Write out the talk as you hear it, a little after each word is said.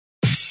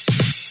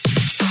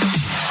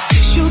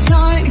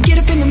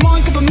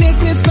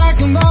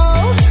rock and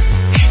roll.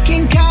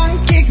 King Kong,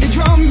 kick the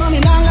drum,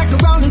 running on like a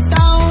rolling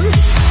stone.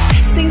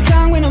 Sing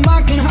song when I'm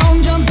walking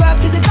home, jump up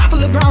to the top of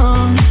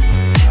LeBron.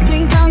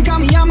 Ding dong, call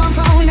me on my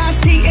phone,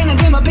 iced tea and I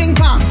get my ping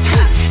pong.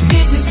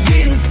 This is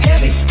getting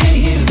heavy, can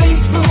you hear the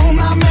bass boom?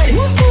 I'm ready.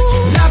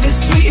 Love is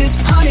sweet as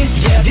honey,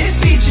 yeah.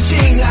 This beat your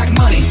chain like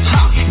money.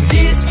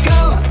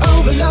 Disco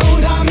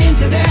overload, I'm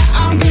into that,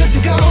 I'm good to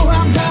go.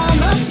 I'm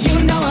done up,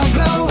 you know I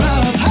glow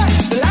up.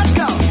 Hey, so let's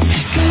go.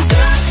 'Cause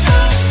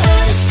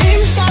in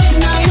the stars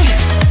tonight,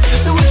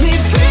 so watch me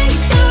bring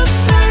the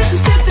fire and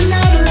set the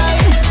night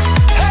alight.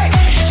 Hey,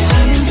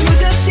 shining through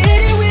the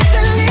city with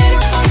a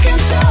little funk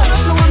and soul.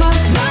 So I'ma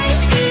light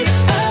it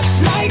up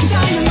like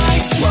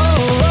dynamite. Whoa,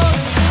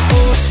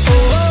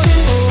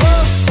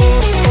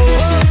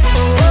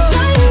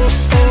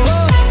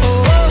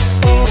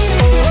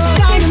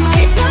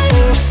 dynamite.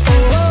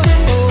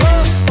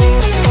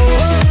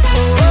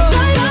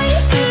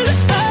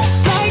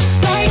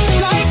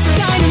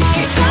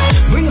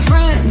 Bring a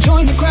friend,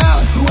 join the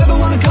crowd, whoever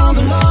wanna come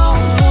along.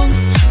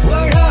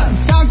 Word up,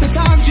 talk the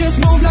talk, just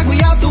move like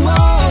we off the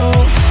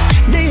wall.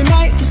 Day and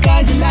night, the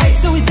sky's a light,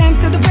 so we dance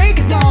till the break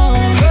of dawn.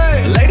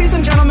 Hey, ladies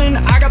and gentlemen,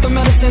 I got the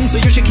medicine, so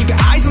you should keep your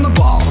eyes on the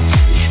ball.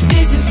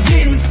 This is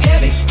getting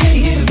heavy, can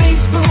you hear the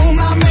bass boom?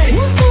 I'm ready.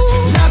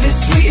 Love is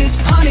sweet as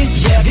honey,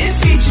 yeah. This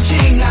beat your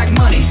chain like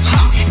money.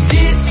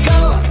 Disco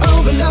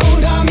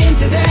overload, I'm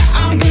into that,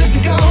 I'm good to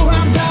go.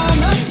 I'm done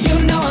up, you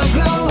know I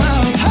glow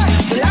up. Hey,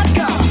 so let's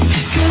go.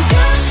 'Cause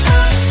I'm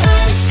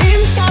in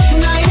the stars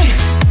tonight,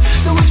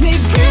 so watch me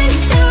bring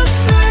the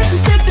fire and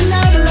set the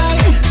night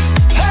alight.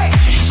 Hey,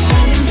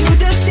 shining through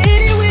the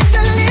city with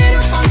a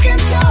little funk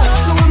and soul.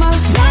 So I'ma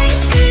light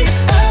it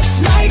up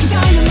like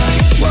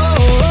dynamite. Whoa,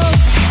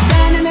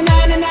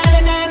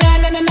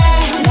 da-na-na-na-na-na-na-na-na-na.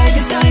 Life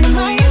is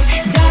dynamite.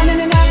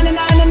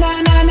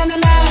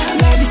 Da-na-na-na-na-na-na-na-na-na.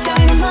 Life is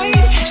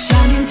dynamite.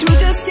 Shining through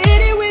the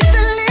city with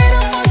a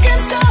little funk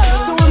and soul.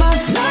 So I'ma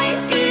light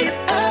it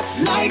up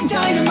like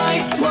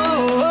dynamite. Whoa.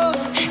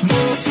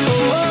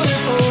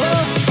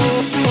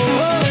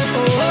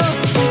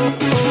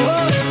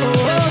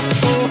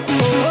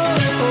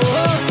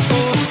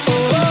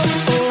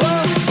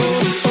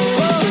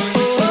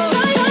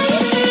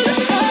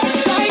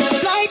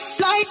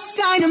 Like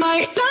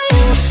dynamite.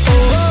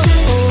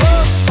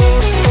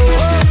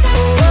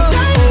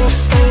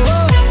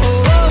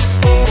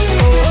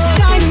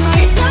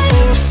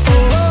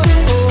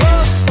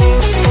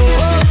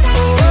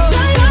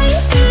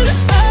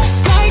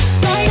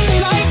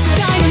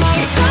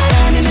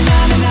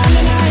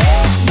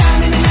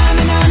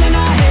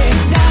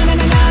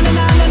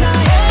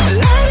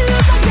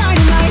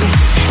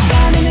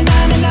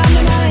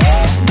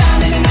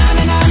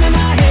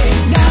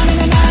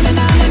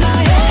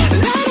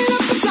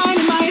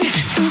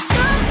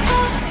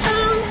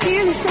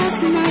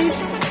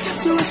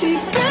 So let's be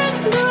back,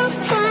 look,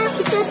 fire,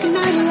 and set the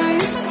night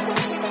alight.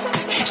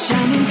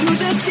 Shining through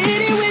the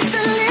city with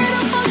a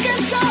little funk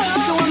and soul.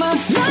 So I'ma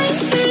light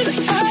it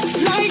up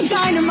like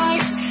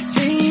dynamite. 'Cause I'm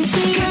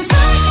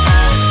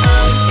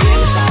in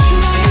the stars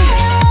tonight,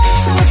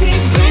 so watch me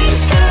bring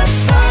the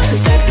fire and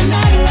set the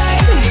night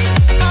alight.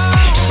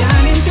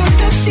 Shining through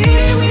the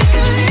city with a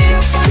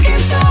little funk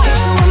and soul.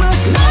 So I'ma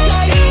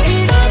light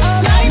it up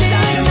like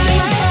dynamite.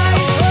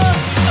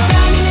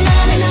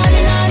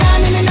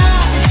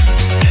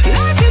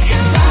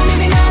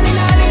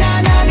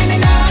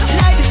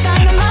 Life is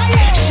dynamite.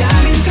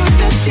 Shining through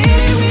the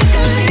city with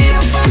a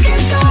little funk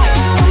and soul.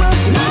 I'ma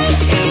light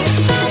it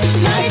up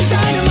like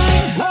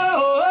dynamite.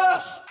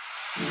 Whoa.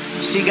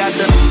 She got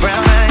the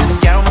brown eyes,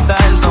 got on my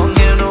thighs, long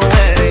hair, no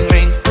wedding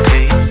ring.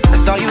 Hey, I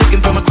saw you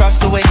looking from across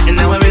the way, and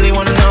now I really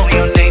wanna know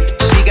your name.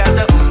 She got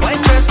the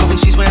white dress, but when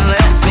she's wearing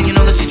less, and you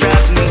know that she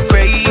drives me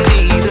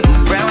crazy. The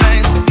brown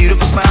eyes,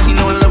 beautiful smile, you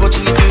know I love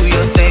watching you do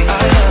your thing. I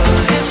love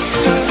her hips,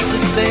 curves,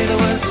 and say the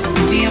words.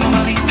 Tia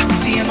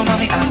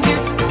mommy, I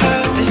kiss her.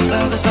 This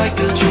love is like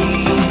a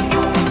dream.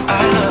 I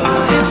love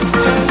her hips,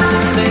 curves,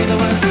 and say the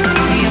words.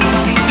 Tia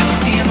mommy, I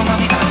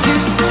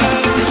kiss her.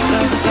 This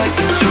love is like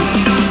a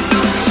dream.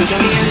 So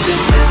join me in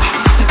this bed,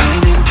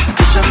 I'm in.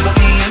 Push up on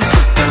me and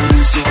slip down,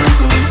 so I'm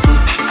gonna put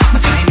my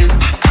time in.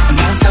 I'm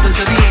not stopping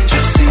till the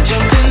angels sing.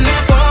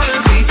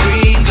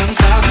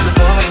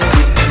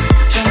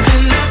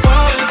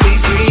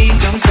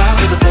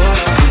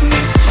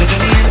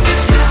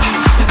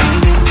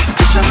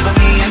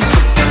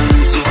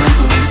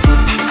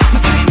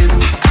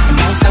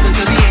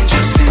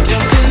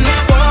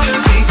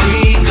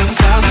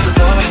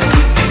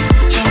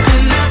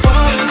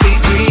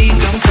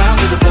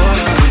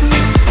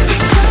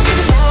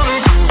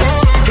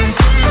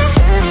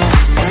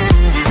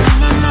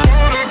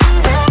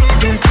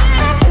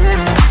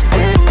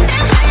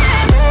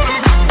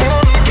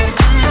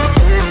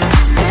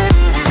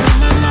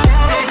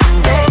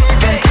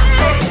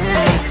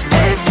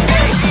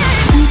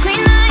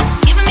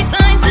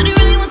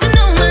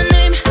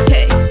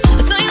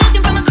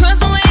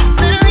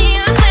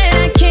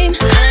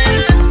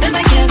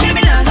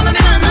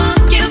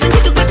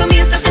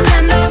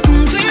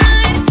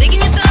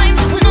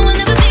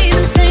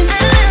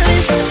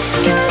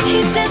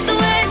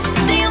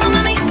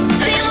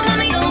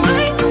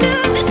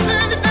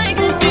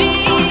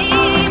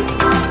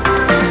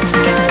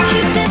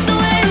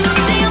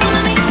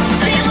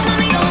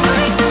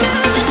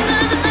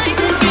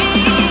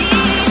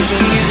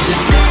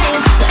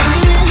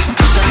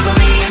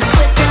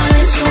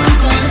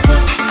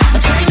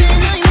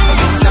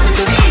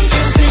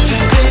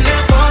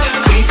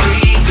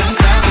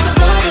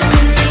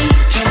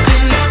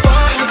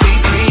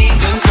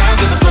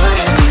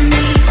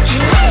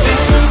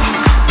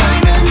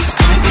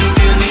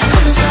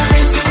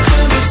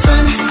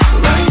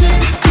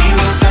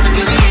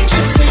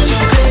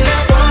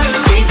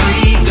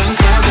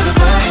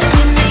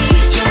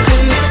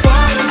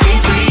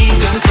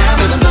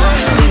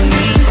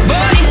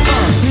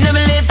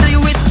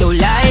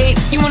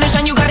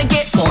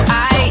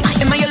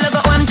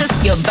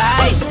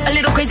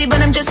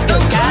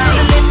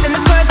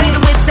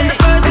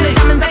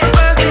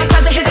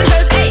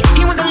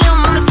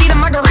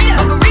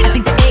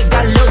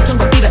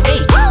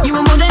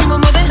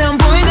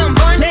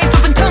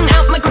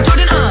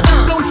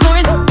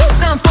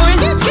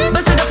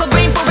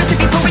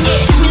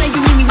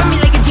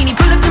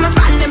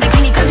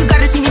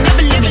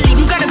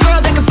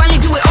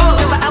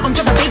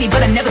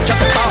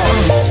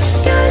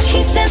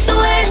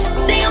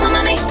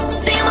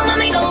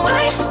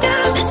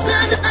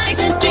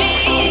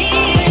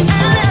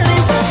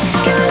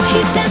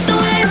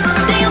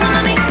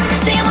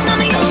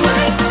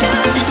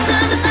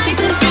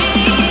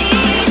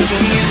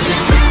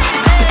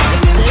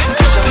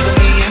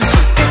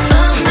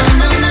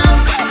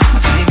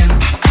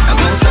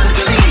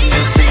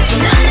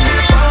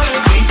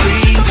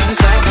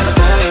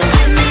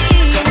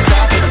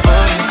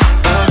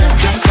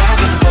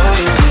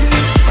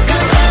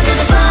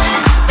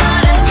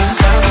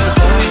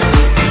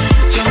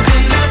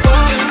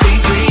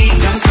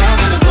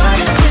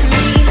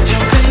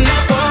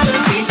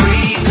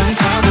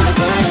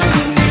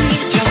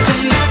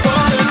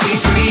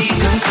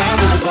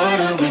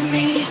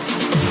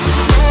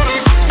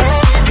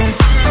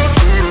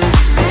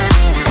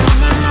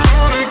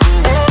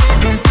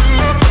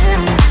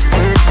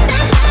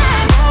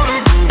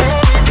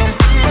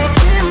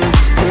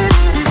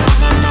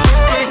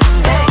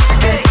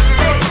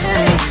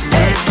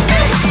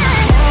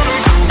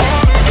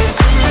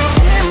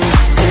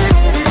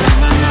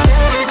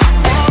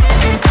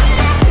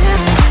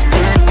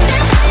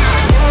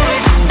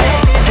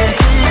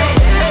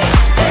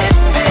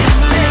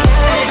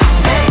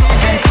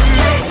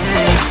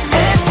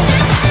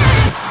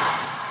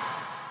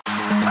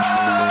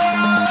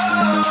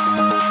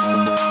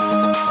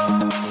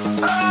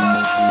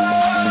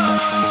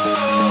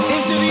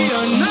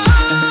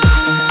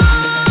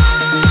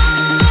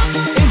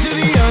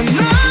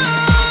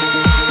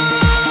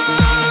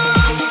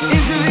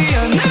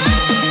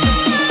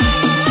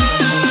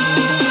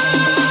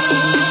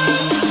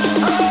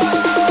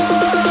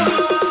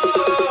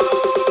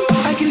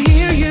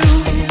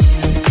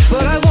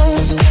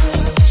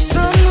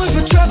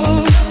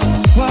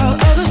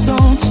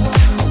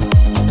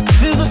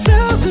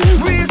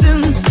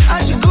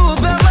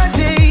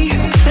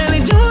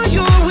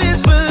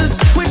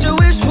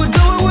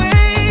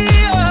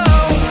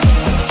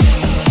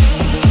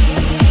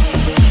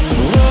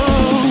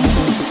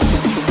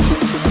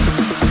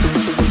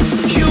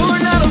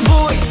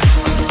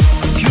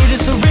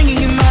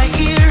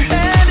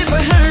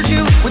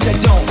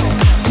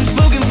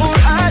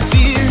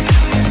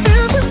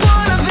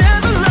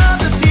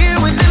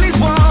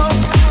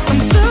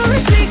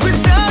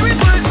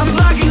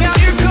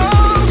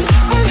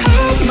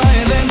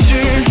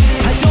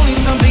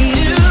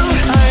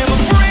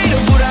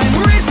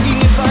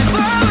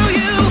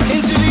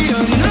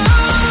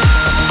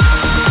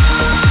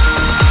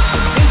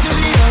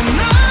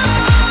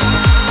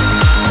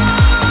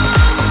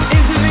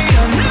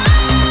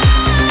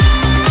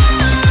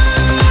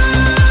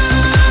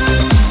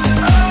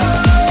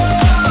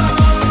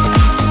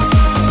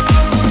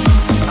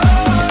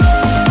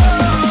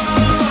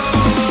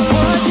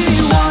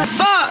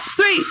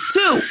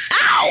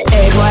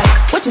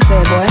 what you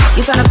say, boy?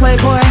 You tryna play,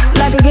 boy?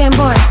 Like a Game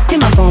Boy?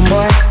 Get my phone,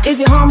 boy. Is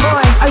your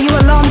homeboy? Are you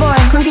alone, boy?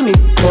 Come give me,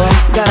 boy.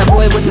 Got a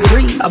boy with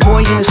degrees, a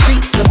boy in the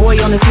streets, a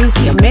boy on his knees,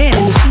 he a man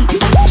in the sheets.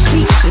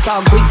 Sheesh, it's all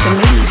Greek to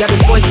me. Got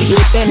this boy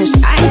speaking Spanish.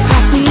 I ain't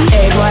happy.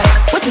 Hey, boy,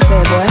 what you say,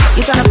 boy?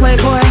 You tryna play,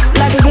 boy?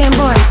 Like a Game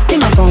Boy? Get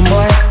my phone,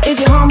 boy.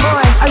 Is your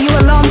homeboy? Are you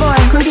alone, boy?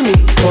 Come give me,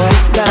 boy.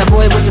 Got a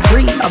boy with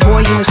degrees, a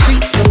boy in the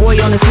streets, a boy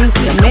on his knees,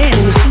 he a man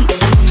in the sheets.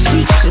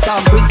 Sheesh, it's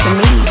all Greek to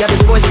me. Got this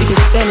boy speaking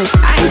Spanish.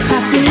 I ain't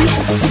happy.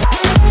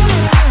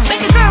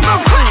 Make a girl go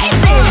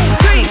crazy.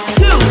 3,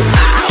 2,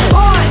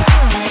 boy.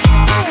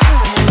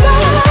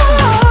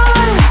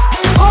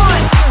 Boy,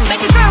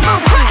 make a girl go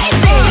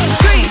crazy.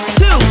 3,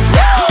 2,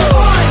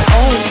 boy.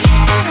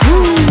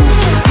 Woo,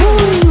 woo,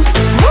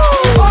 woo,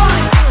 boy.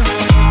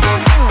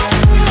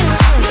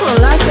 You will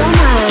lost your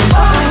mind,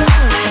 boy.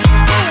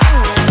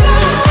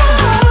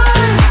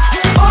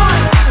 Boy,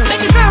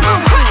 make a girl go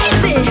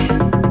crazy.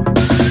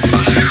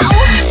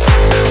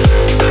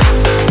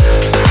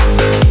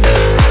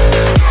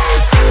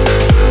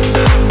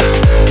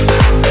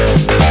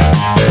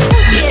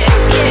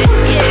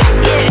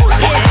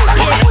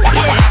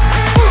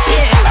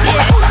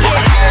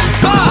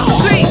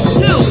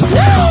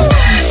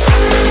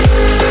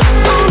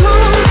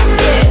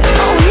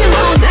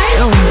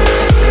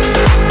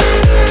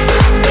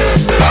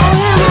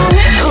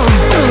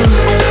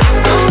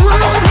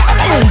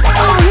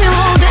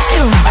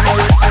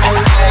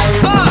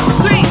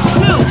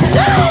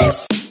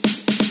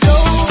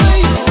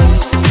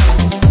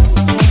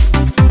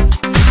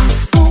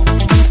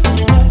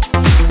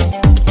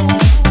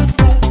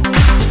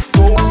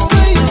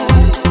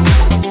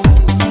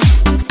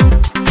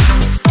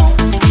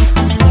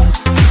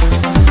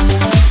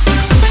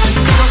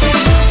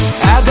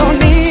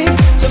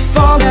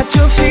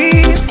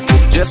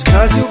 Just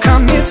cause you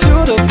come me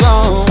to the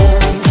bone,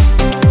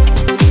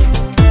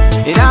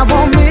 and I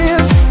won't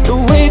miss the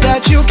way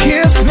that you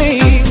kiss me.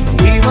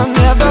 We were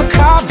never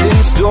carved in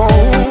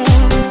stone.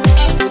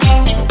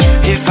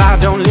 If I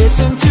don't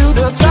listen to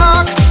the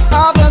talk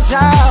of the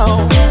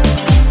town,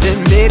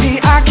 then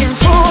maybe I can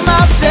fool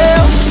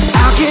myself.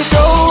 I'll get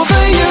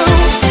over you,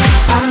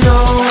 I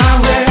know I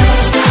will.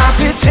 I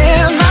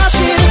pretend my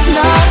ship's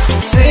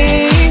not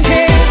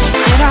sinking,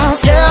 and I'll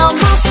tell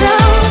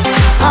myself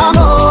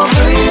I'm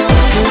over you.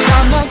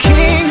 I'm the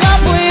king of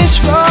women.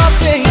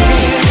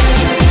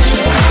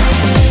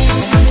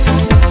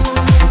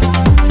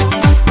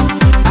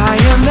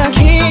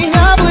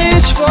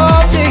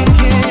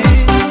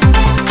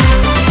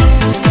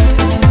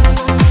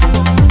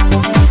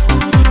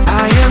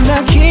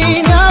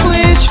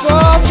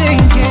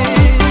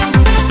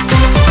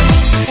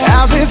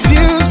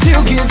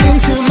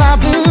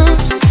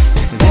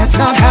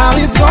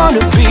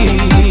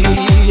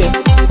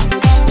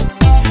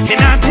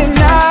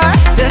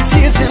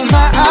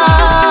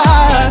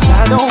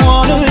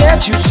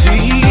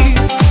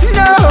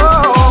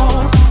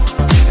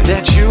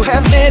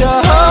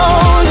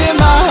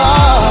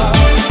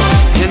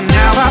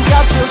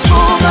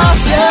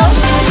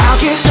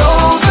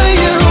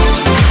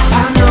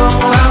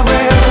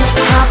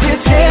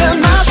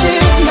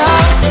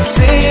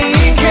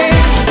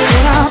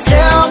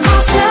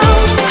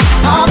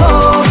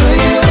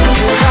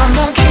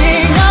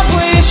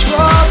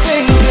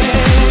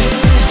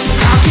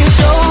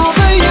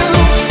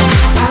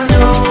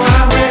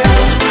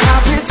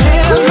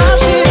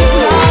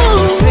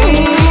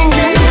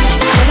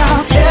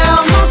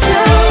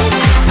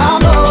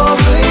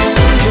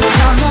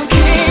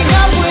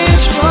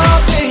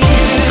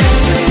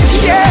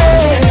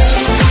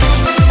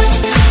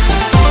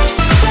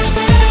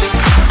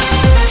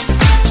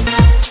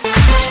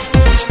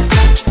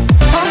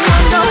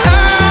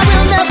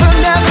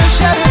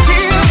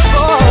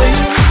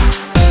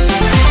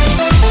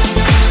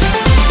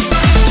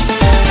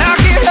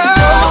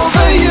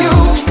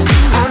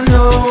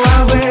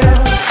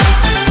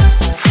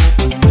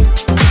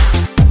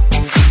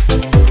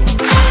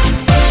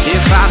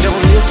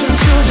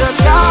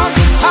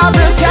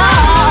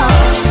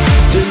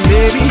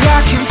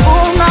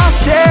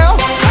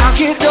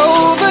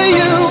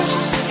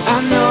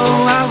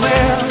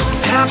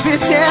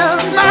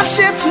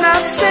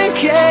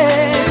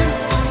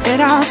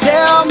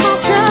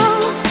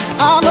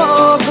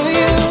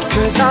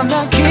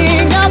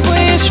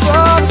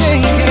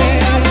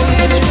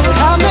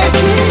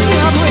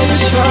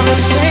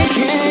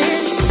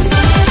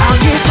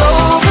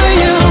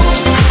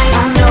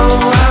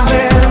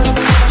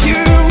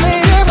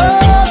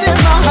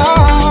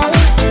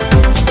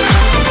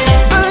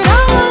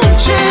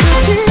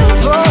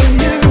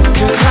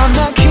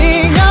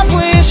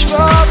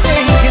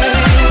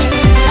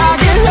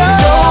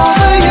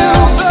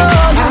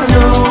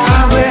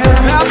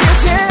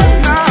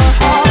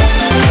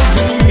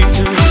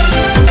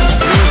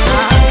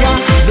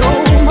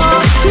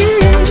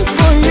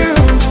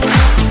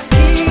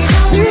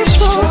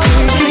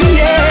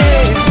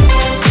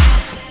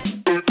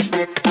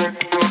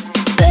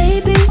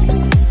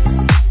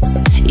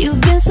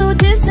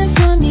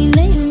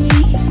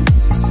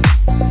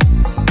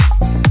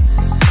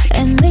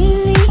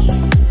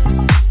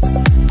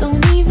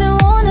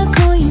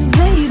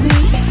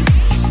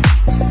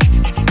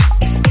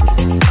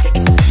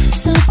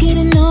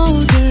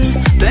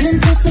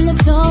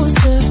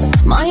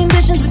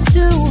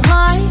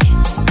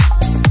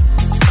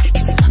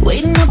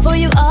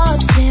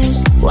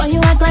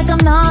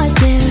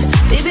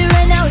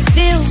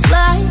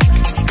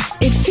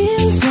 It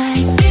feels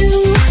like you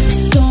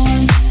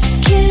don't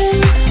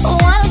care.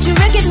 Why don't you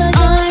recognize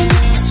I'm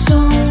so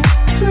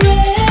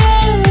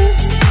rare?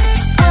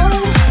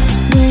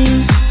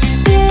 Always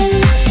been.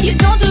 You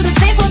don't do the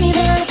same for me,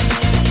 that's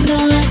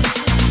not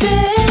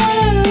fair.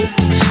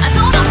 I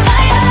don't know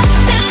why I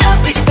still love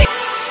this bitch.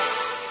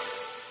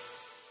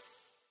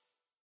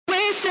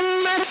 Wasting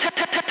my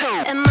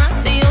time. Am I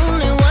the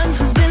only one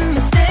who's been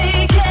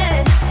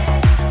mistaken?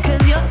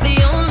 'Cause you're the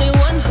only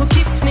one who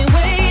keeps me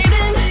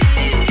waiting.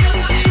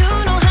 You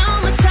know how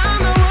much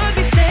time I would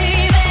be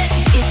saving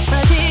if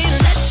I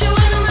didn't let you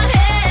into my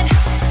head,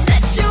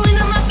 let you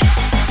into my bed.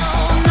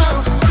 Oh no,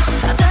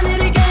 I've done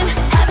it again.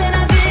 Haven't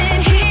I been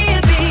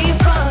here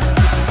before?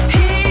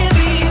 Here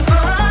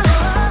before?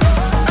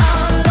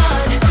 Oh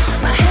Lord,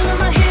 my hand on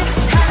my hip.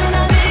 Haven't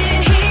I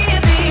been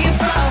here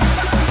before?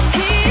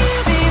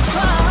 Here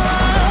before?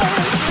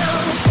 So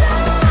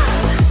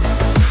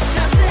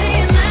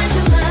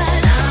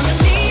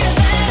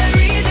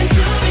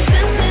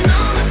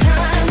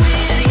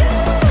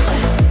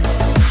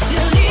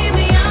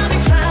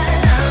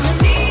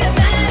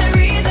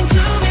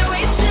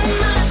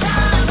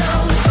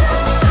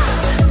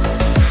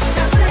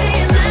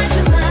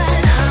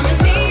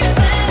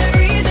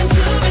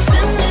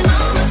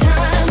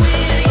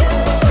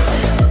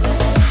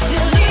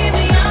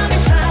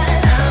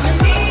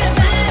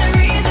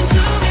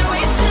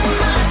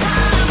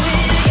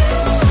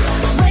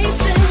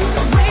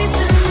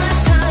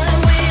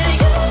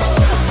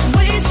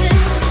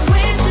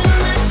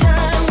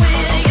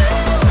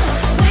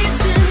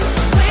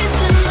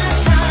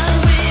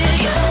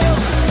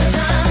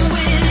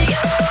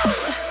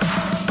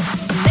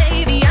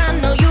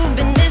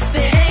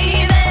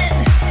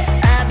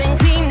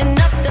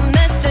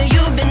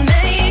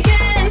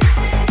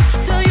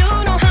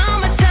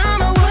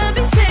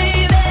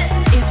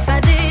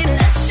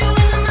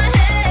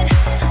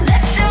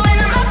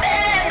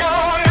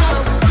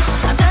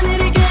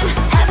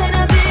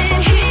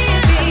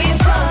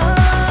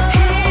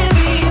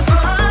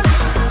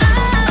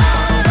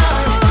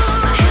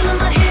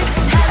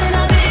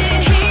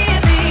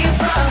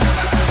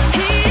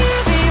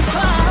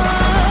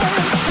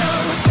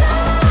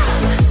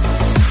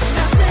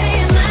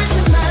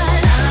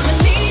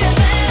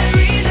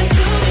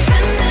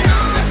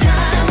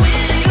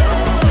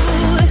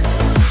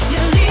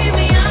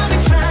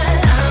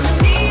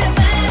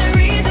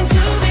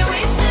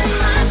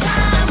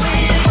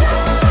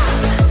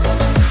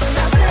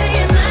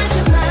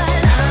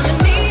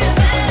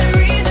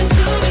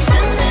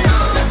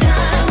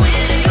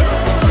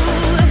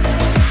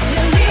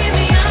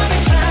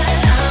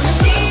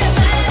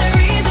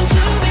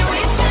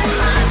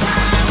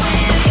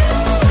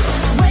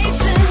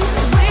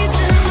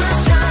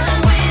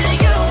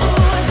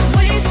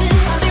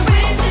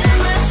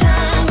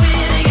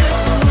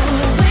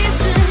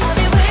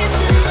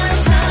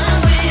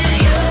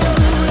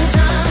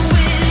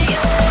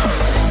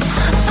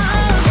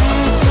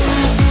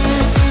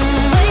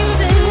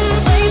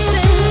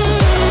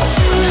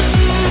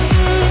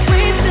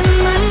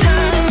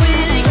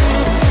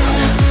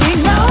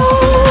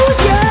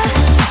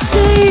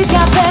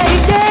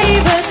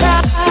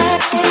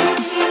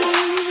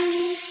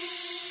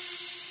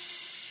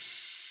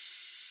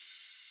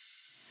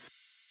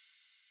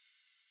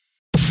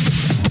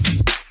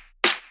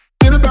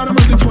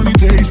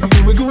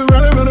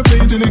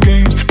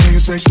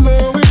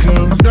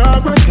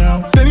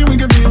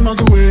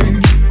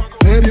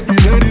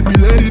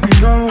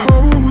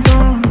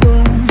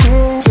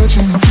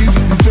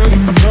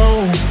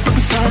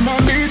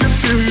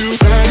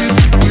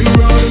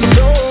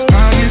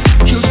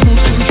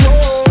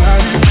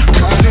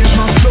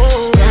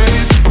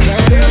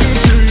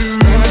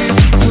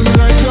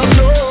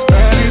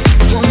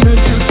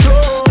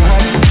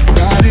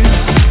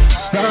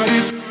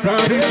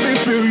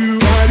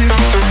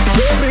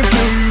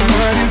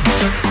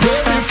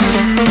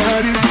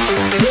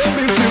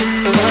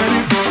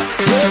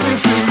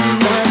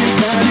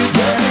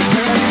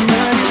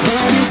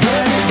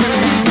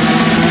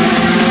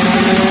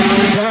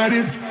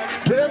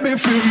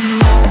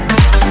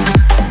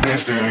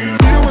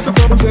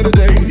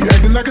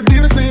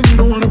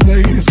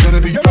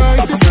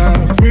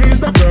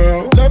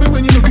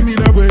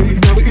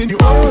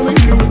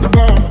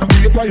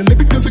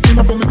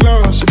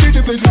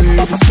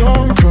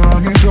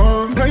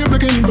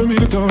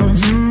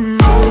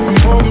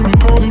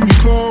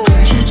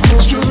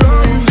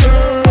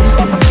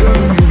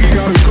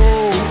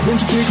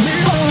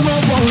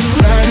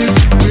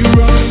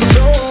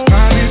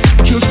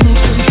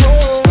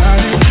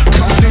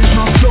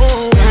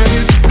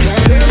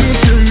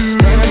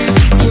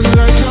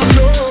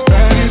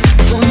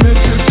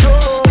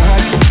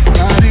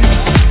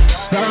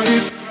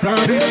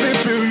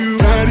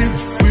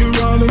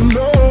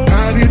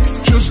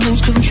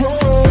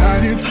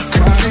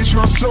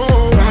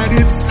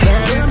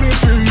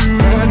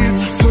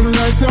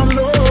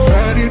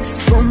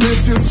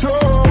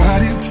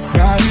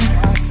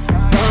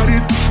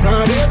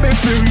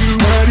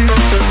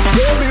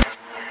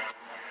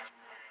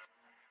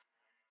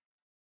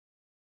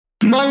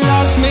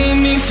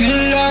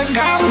feel like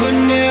I would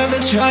never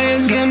try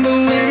again. But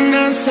when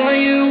I saw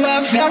you, I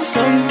felt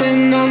something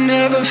I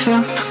never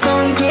felt.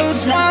 Come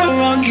closer,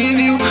 I'll give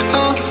you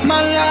all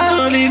my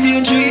love. If you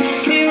treat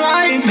me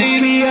right,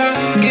 baby,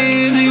 I'll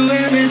give you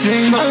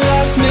everything. My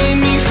loss made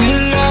me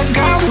feel like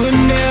I would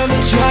never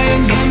try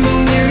again.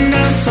 But when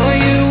I saw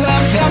you, I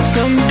felt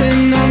something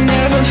I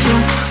never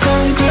felt.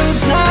 Come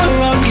closer,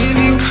 I'll give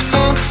you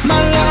all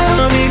my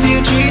love. If you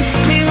treat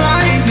me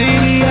right,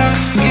 baby, I'll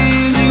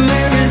give you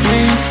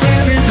everything. It's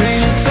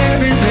everything, it's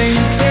everything,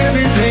 it's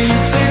everything,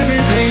 it's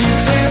everything,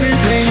 it's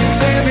everything,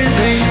 it's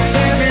everything, it's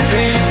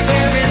everything, it's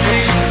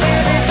everything, it's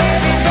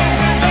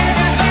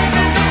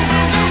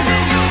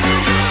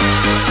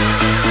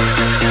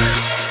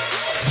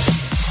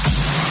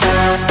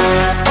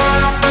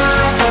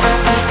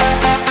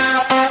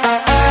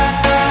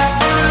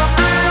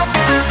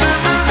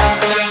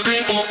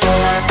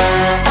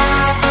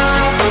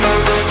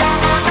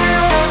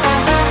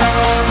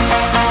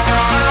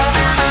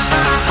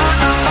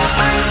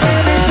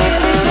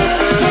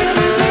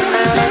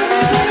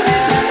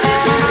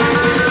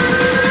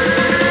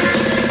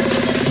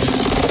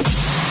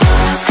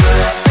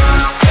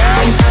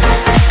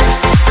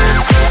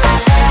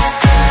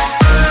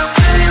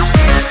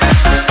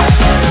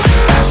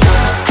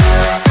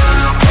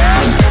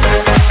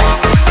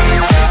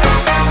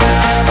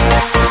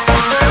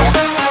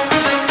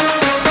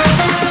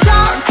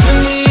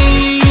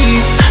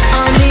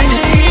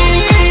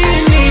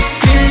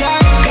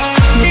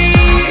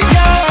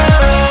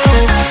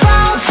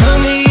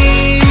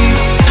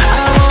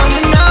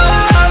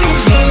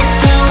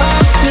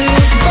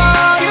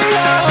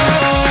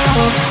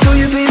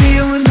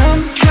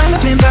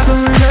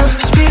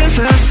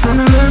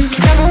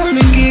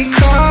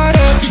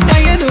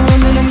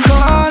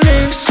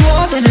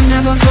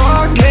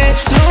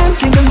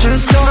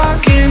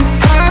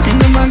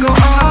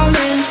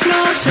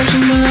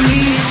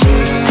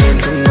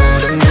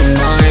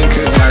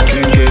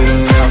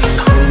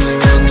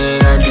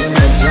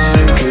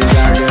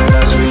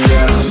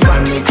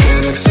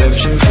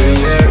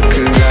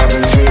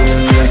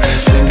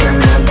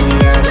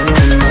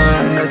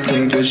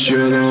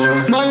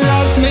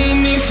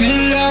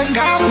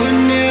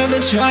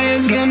try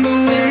again, but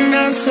when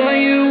I saw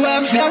you,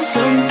 I felt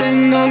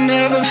something I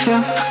never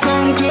felt.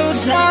 Come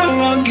closer,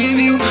 I'll give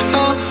you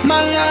all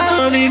my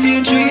love. If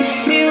you treat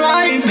me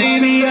right,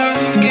 baby, I'll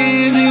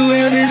give you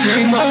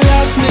everything. My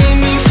loss made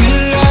me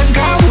feel like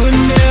I would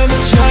never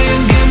try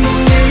again, but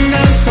when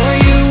I saw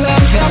you, I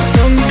felt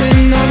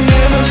something I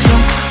never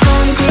felt.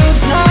 Come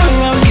closer,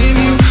 I'll give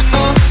you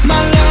all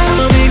my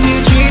love. If you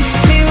treat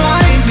me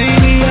right,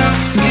 baby, I'll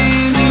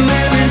give you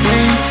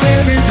everything. It's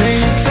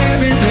everything, it's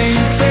everything,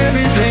 it's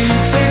everything.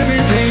 It's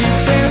everything,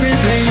 it's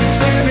everything,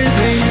 it's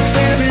everything, it's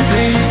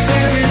everything, it's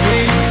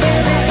everything, it's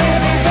everything.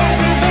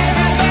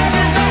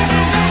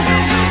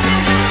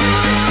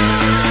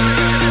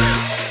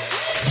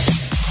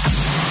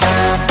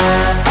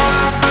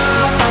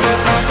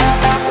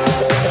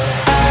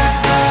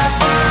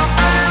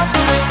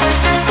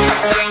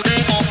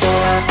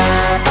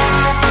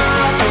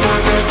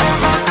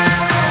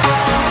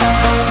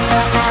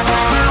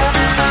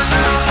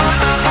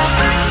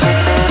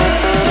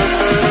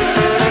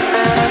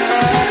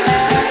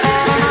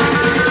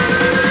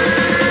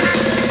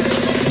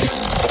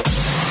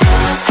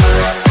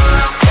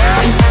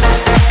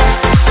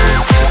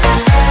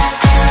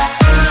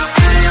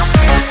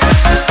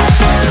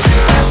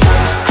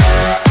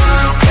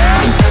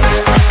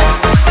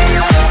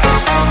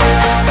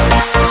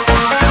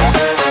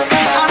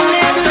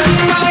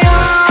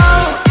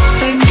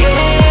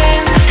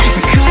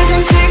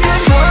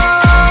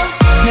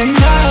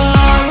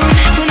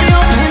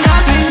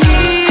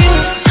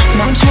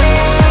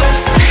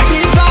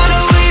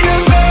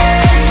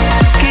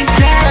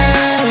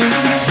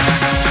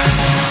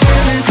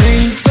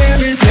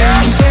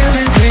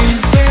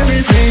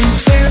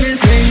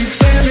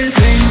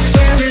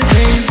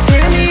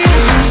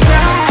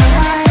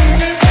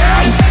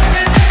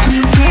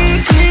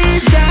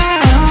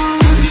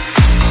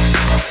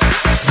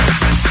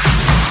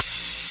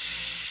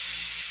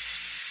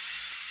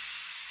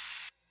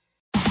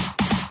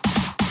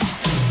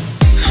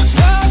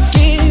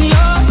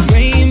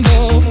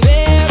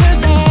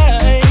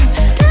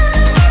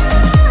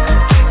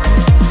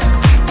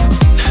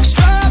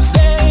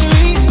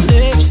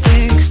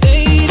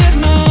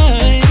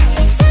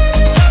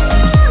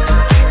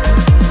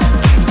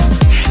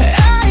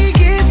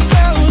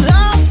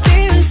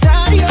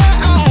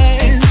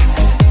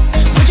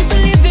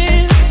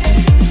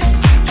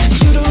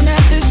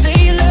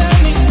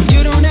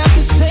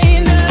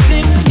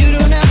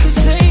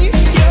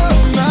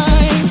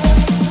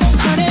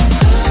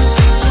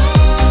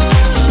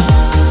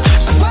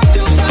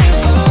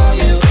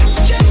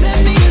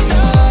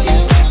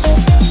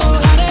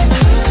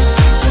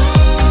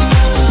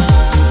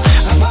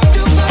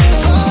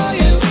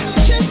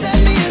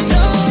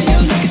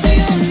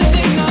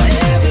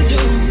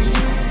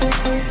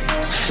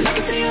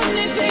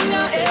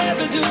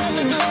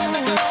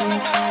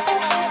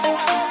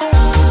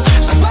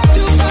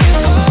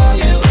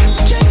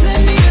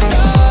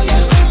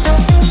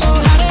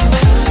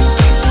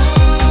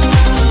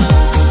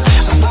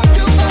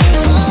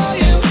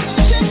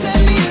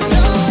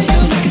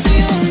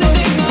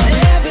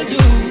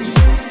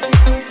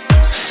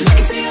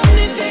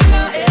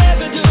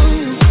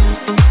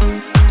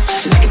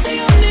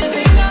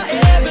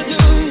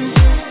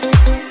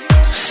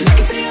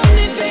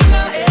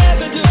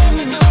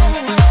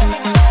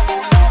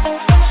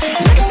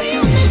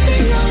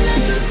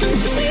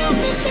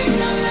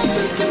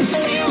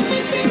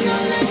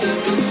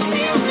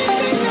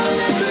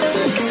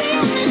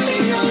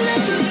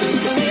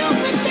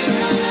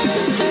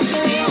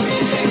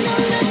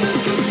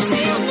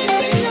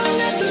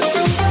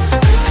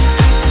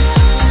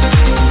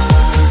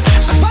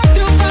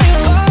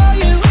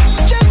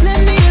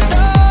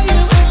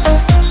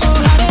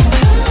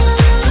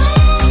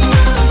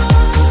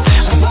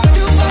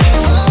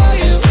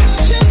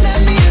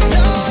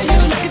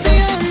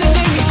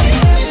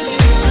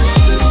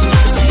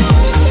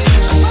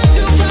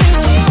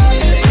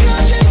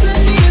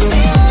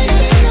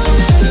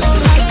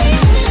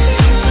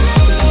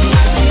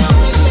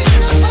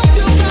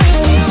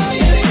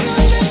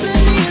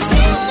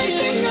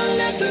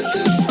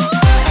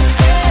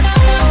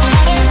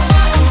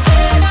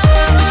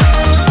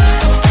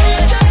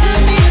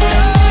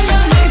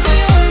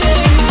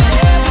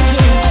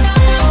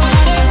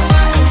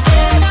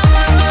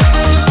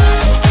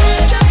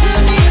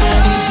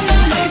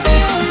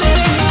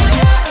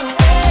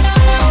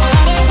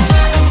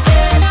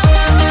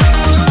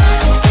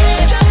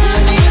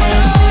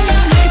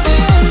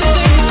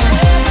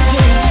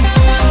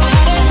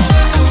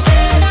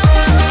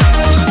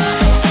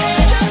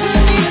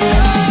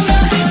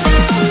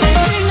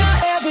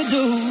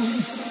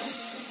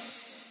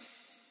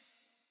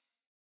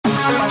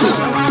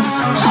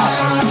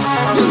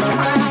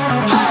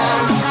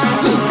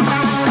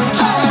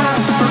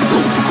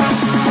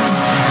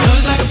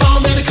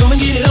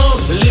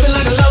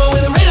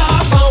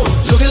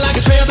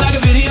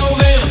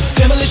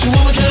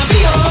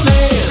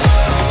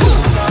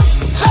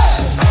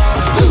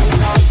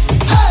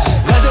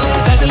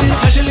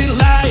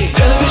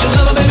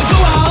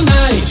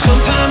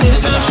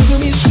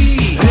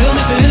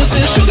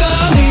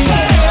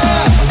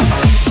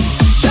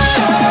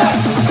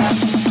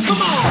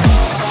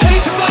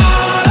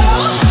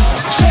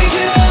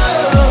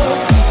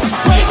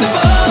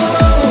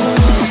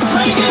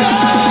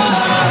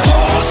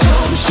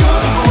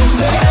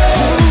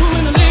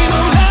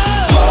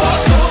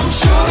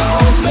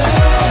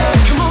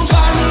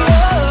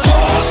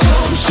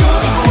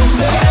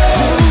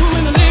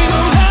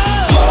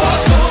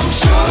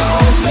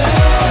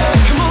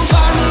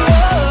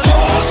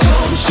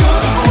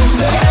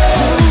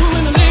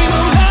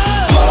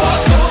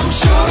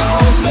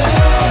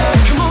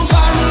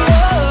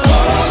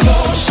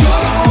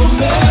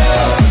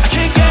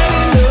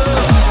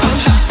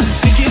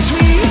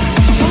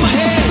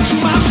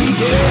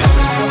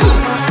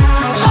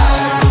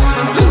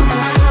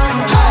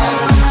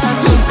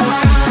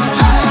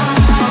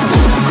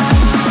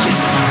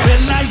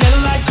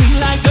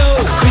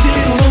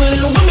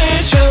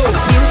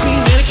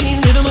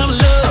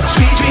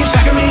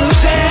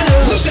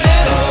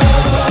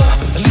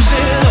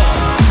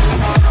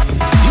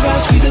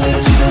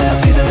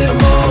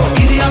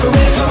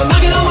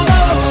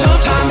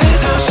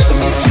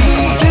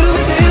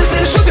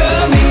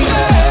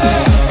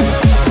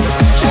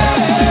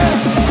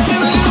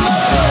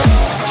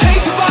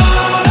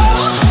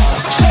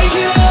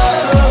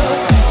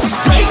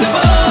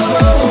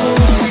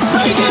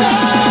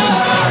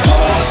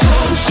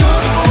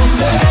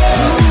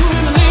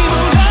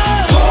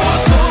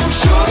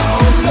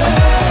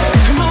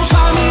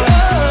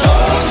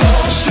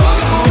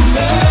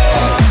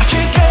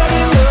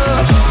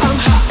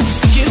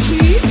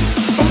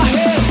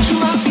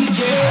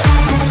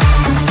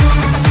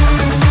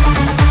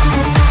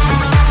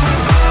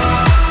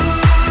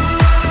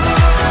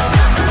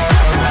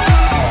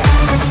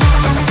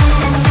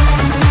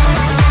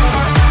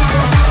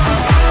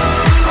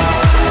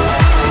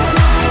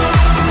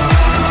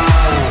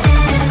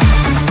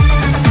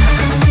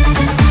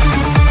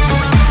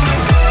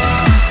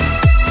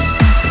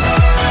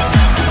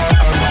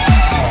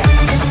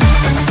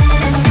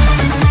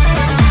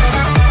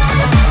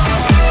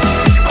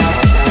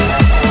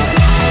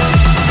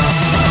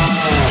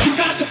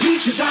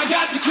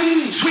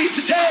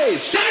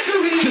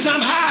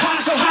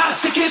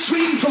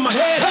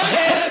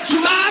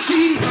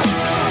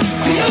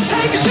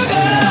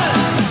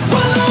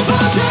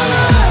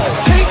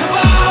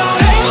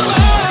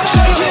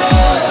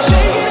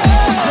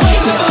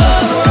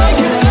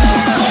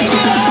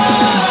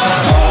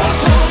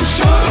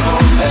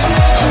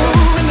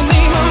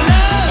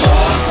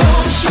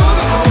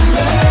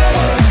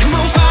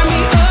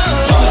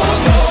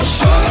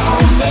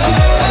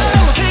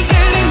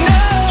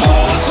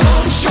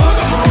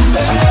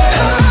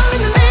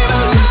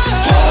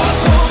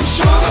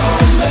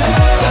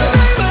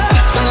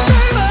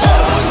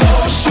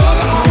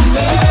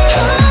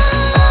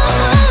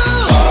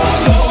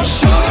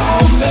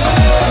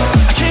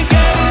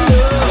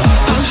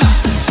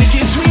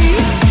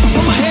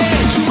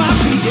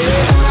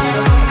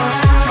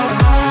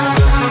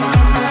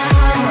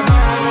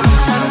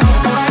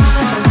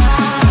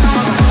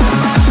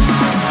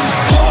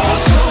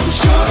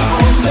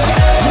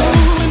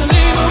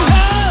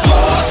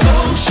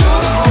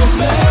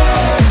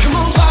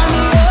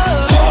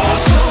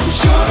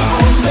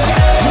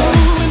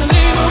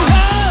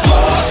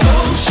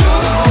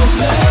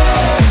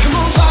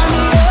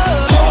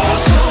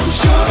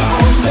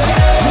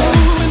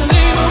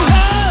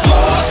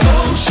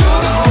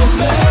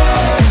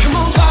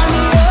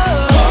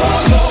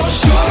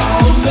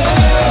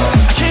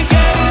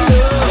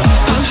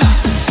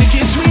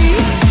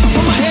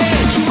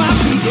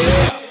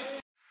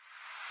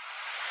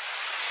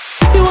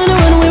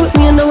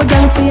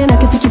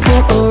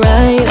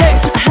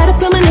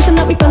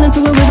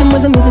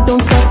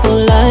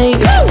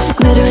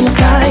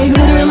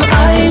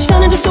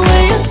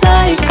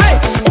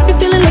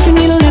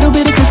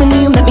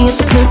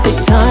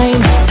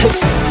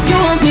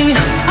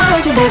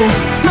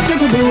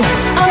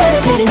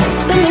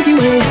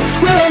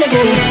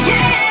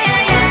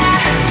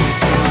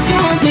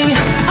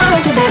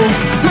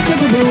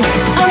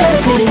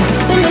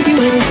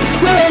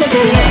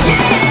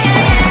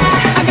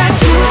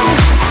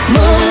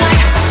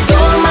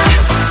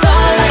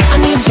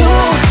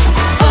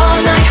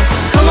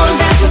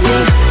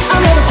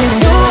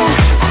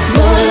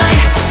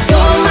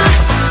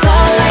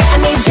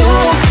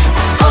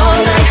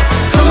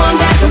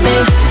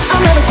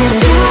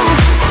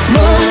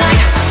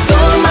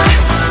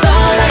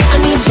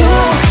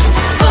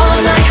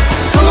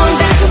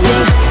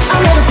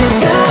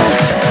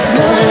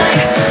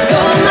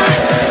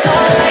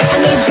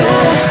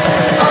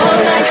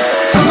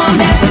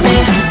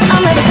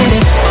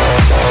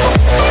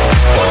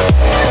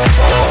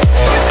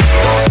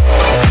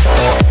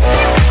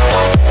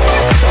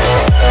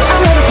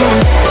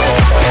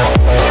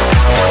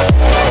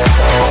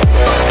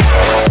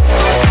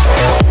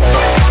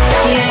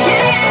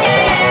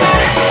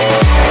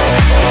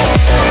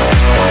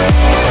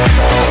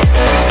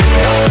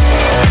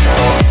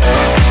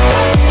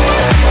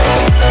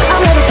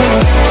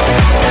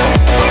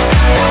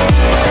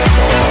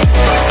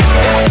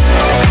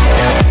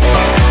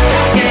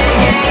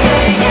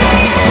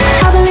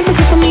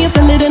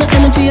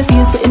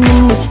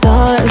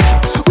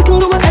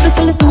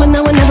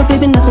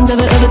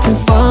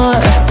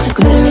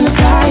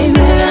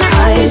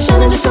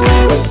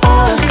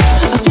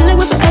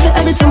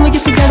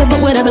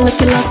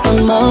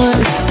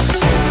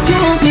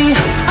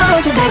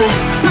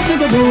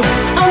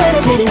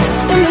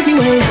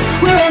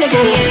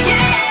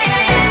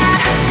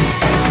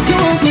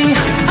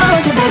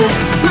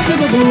 my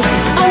sugar boo.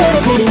 I'm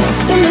levitating,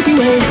 the Milky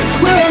Way,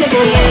 we're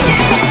renegading.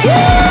 Woo!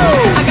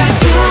 I got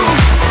you,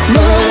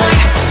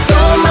 moonlight,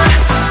 you're my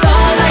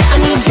starlight. I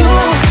need you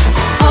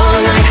all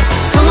night.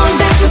 Come on,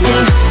 dance with me.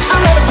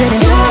 I'm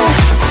levitating. You,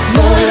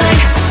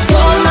 moonlight,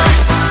 you're my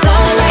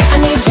starlight. I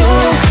need you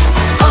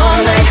all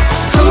night.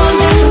 Come on,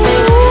 dance with me.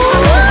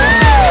 I'm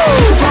levitating.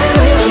 You can fly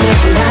away with me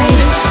tonight.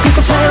 You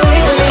can fly away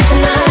with me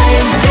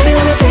tonight. Baby,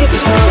 let me take you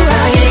for a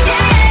ride.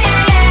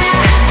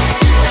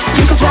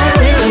 You can fly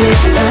away with me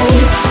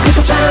tonight. You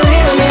can fly away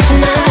with me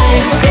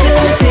tonight. Baby,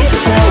 let me take you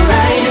for a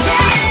ride.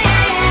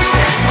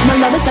 My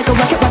love is like a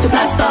rocket, watch it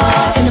blast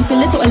off. And I'm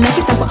feeling so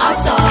electric, that's what I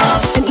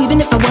stop. And even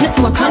if I wanted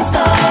to, I can't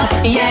stop.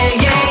 Yeah,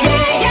 yeah, yeah,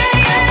 yeah,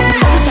 yeah. My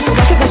love is like a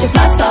rocket, watch it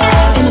blast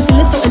off. And I'm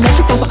feeling so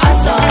electric, that's what I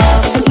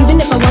stop. And even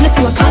if I wanted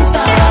to, I can't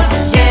stop.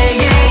 Yeah,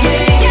 yeah,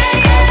 yeah, yeah,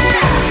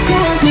 yeah. You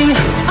want me,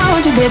 I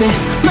want you, baby.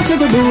 My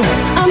sugar boo,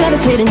 I'm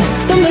levitating.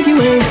 The Milky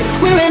Way,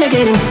 we're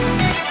renegading.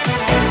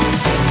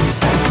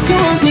 You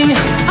want me,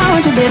 I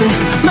want you, baby.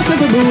 My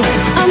sugar boo,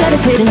 I'm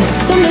levitating.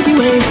 The Milky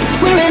Way,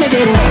 we're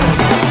renegading.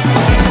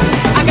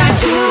 I got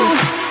you,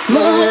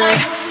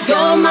 moonlight,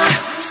 you're my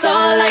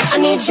starlight. I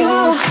need you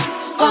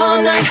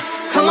all night.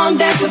 Come on,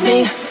 dance with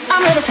me.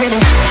 I'm levitating.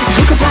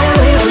 You can fly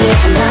away with me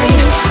tonight.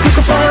 You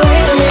can fly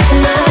away with me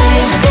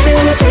tonight. Baby,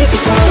 let me take you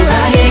for a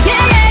ride.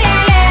 Yeah, yeah,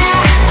 yeah,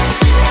 yeah.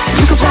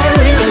 You can fly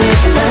away with me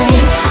tonight.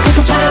 You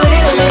can fly away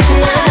with me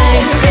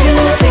tonight. Baby,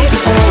 let me take you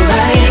for a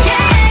ride.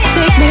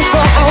 Take me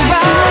for a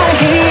ride.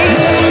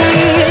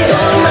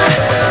 You're my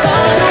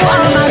starlight.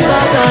 I'm my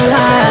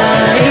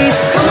starlight.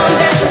 Come on,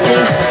 dance with me.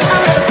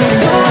 I'm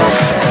levitating.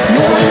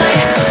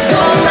 Moonlight,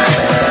 you're my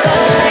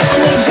starlight. I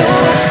need you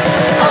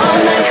all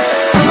night.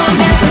 Come on,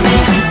 dance with me.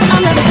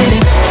 I'm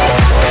levitating.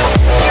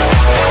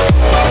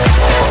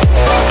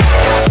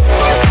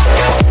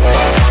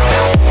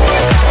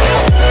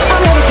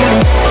 I'm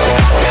levitating.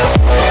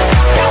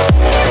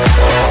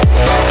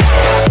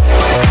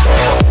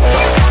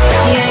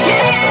 Yeah,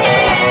 yeah, yeah,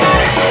 yeah.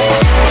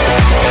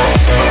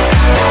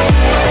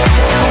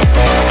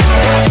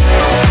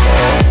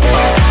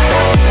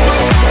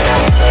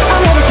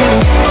 I'm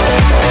levitating.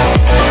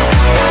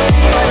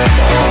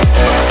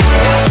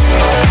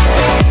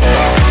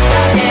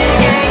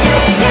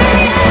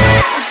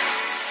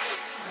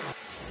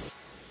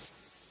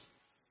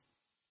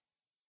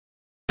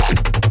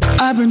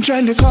 I've been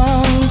trying to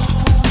call.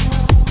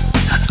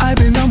 I've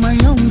been on my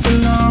own for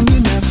long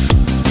enough.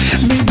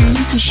 Maybe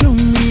you can show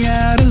me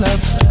how to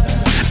love.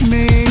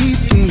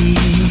 Maybe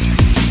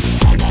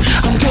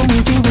I'm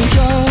going through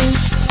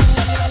withdrawals.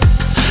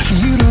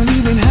 You don't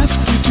even have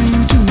to do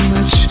too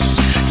much.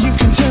 You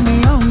can turn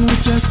me on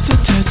with just a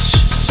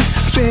touch,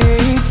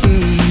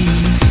 baby.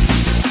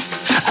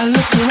 I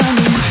look around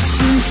and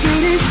since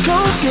city's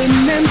cold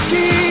and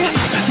empty,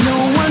 no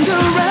one's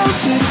around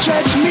to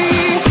judge me.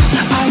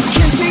 I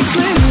can see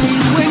clearly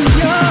when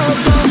you're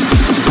gone.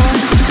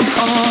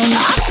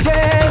 I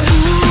said,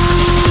 ooh,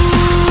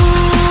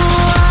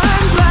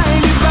 I'm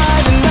blinded by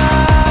the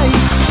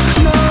lights.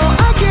 No,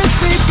 I can't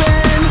sleep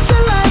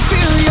until I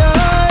feel your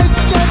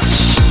touch.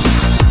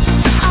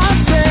 I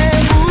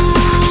said,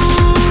 ooh,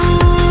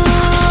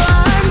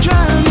 I'm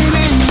drowning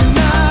in the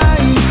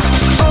night.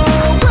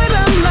 Oh, when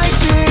I'm like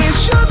this,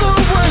 you're the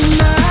one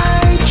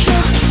I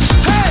trust.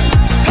 Hey,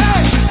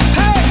 hey,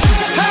 hey,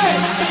 hey,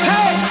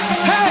 hey,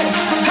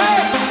 hey,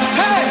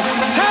 hey, hey,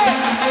 hey,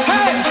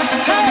 hey,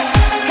 hey,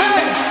 hey,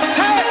 hey,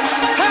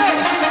 hey,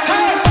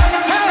 hey,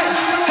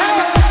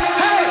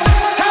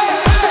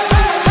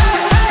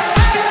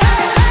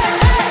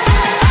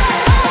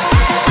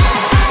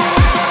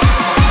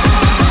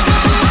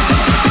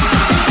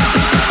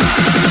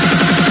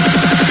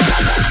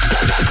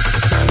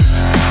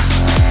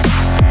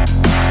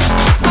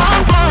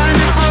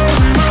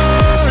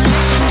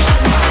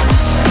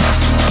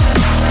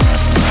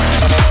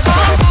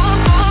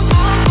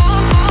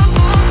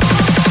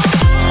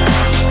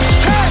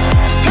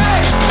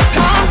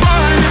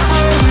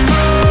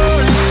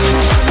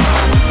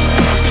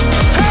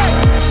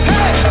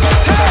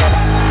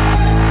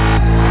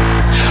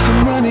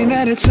 I'm running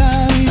out of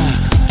time,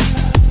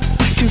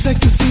 'cause I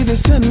can see the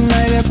sun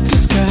light up the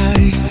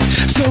sky.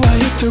 So I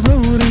hit the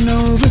road in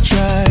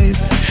overdrive,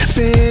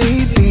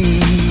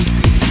 baby.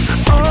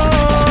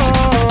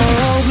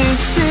 Oh, this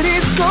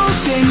city's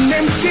cold and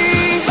empty.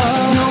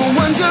 No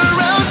one's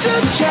around to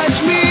judge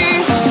me.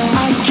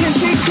 I can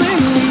see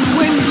clearly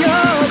when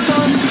you're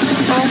gone.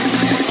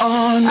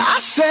 I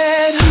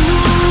said,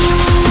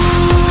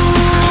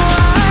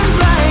 I'm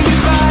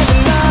blinded by the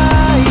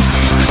lights.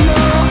 No,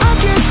 I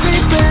can't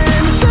sleep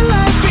until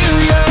I feel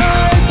your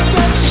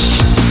touch.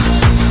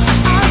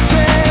 I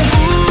said,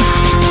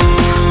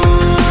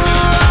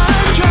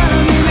 I'm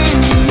drowning in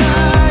the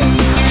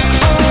night.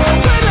 Oh,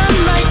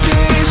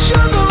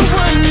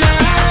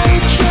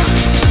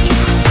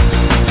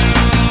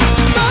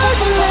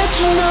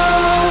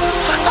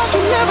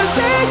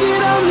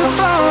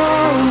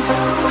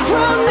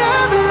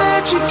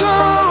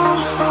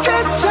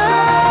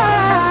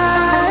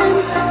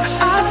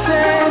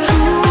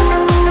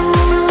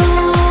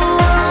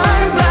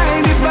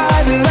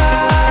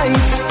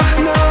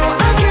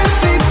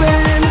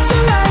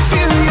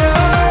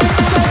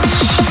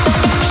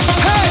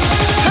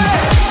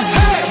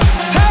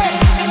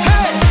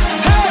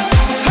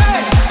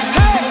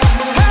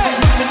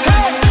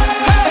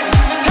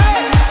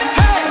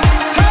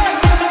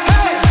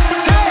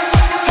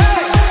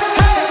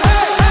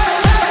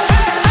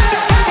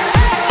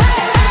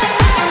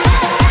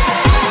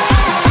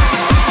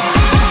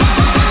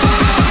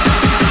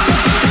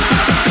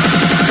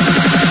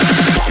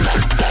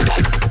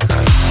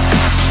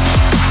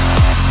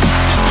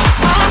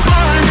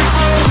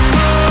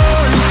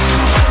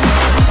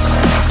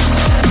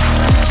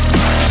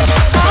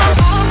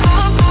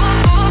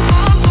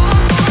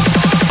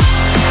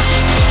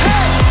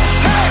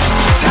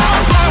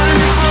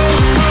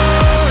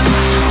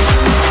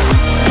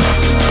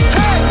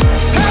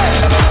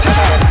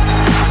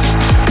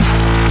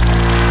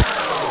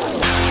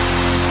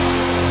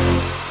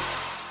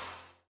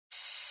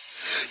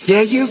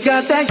 Yeah, you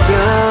got that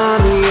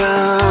yummy,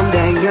 yum,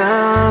 that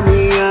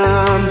yummy,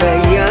 yum, that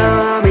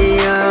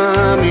yummy,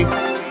 yummy.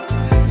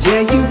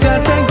 Yeah, you got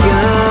that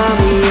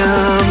yummy,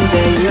 yum,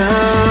 that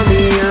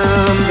yummy,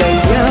 yum, that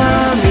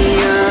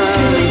yummy, yum.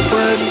 Feel it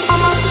work on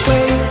my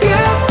way.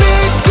 Yeah,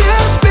 babe,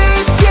 yeah,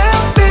 babe,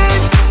 yeah, babe.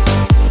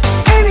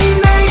 Any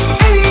night,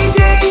 any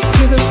day.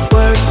 Feel it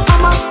work on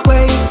my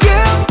way.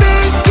 Yeah,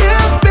 babe,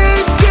 yeah,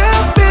 babe,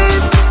 yeah,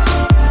 babe.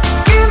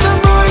 In the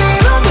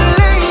morning on the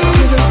lane.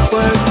 Feel it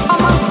work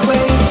on my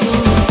way.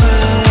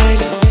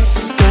 Fine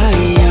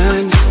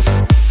stallion.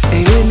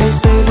 Ain't in no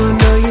stable,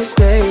 no, you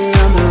stay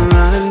on the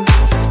run.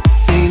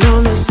 Ain't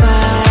on the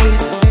side,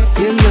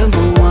 you're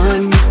number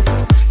one.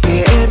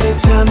 Yeah, every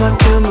time I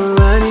come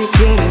around, you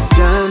get it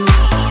done.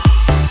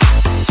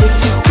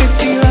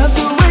 50-50, love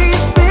the way you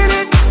spin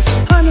it.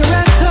 100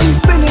 racks, help me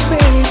spin it,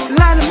 babe.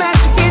 Light a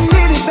match, you get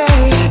lit it,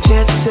 babe.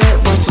 Jet set,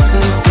 watch the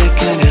sunset,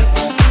 kinda.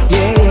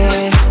 Yeah,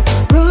 yeah.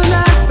 Rolling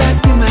eyes back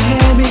in my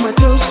head, make my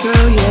toes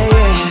curl, yeah,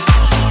 yeah.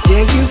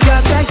 Yeah, you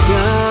got that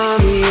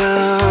yummy,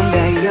 yum,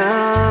 that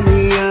yummy,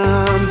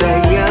 yum,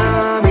 that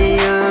yummy,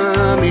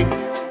 yummy.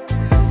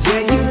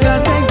 Yeah, you got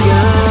that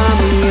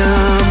yummy,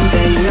 yum,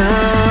 that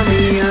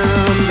yummy,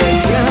 yum, that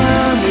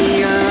yummy,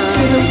 yum.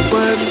 Say the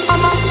word on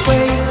my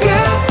way.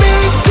 Yeah,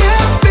 babe,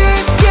 yeah,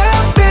 babe, yeah,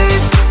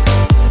 babe.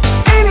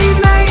 Any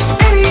night,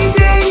 any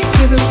day.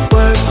 Say the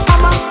word on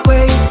my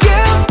way.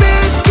 Yeah,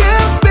 babe,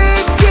 yeah,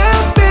 babe, yeah,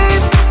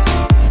 babe.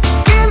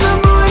 In the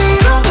morning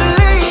on the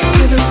lane.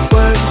 Say the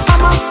word on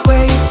my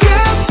way.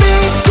 Yeah,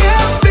 babe,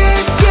 yeah,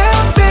 babe, yeah,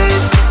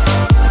 babe.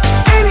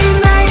 Any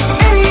night,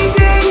 any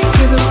day.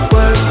 Say the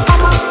word on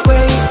my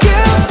way.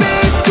 Yeah,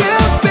 babe,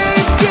 yeah,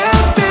 babe, yeah,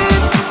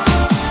 babe.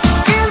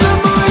 In the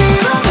morning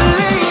on the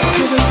lane.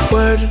 Say the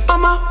word on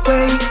my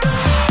way.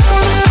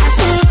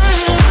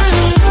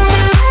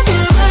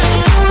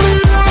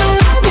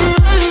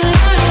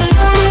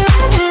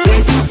 Yeah,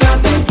 you got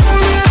that.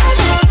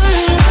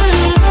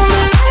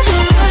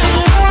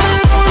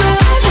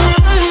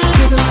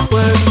 Say the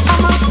word on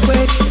my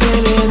way.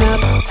 Standing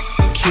up,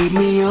 keep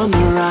me on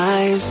the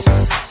rise.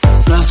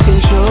 Lost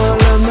control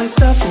of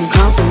myself and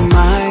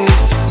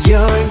compromised.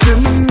 You're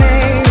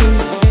incriminating,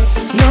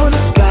 no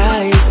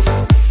disguise.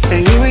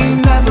 And you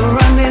ain't never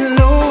running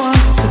low on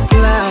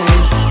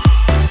supplies.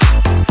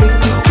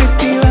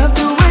 50-50, love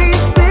the way you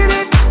spin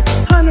it.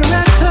 100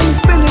 racks, help me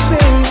spin it,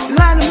 babe.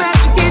 Light a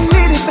match, you get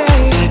lit it,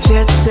 babe. That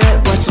jet set,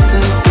 watch the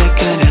sunset,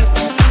 kinda.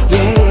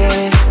 Yeah,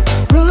 yeah.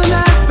 Rolling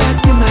eyes back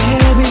in my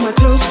head, make my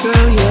toes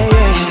curl, yeah,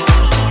 yeah.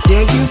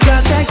 Yeah, you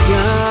got that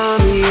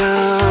yummy,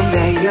 yum,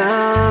 that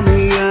yummy,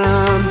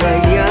 yum,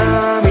 that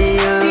yummy,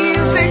 yum.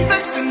 You say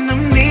flexing to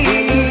me.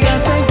 You got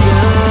that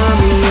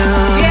yummy,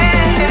 yum, yeah,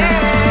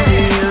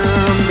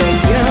 yum, that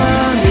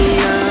yummy,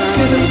 yum.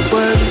 Say the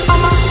word on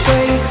my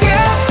way.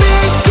 Yeah,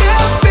 babe,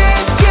 yeah,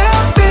 babe,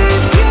 yeah,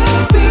 babe, yeah,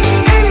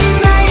 babe. Any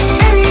night,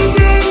 any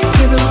day.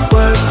 Say the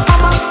word on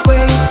my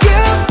way.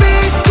 Yeah,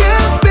 babe,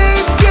 yeah,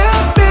 babe, yeah,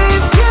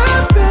 babe, yeah,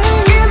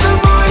 babe. In the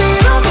morning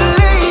on the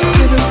lane.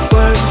 Say the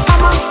word on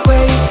my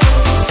way.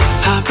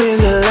 Hop in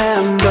the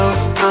Lambo,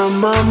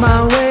 I'm on my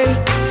way.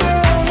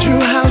 True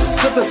house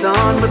slippers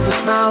on with a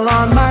smile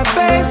on my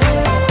face.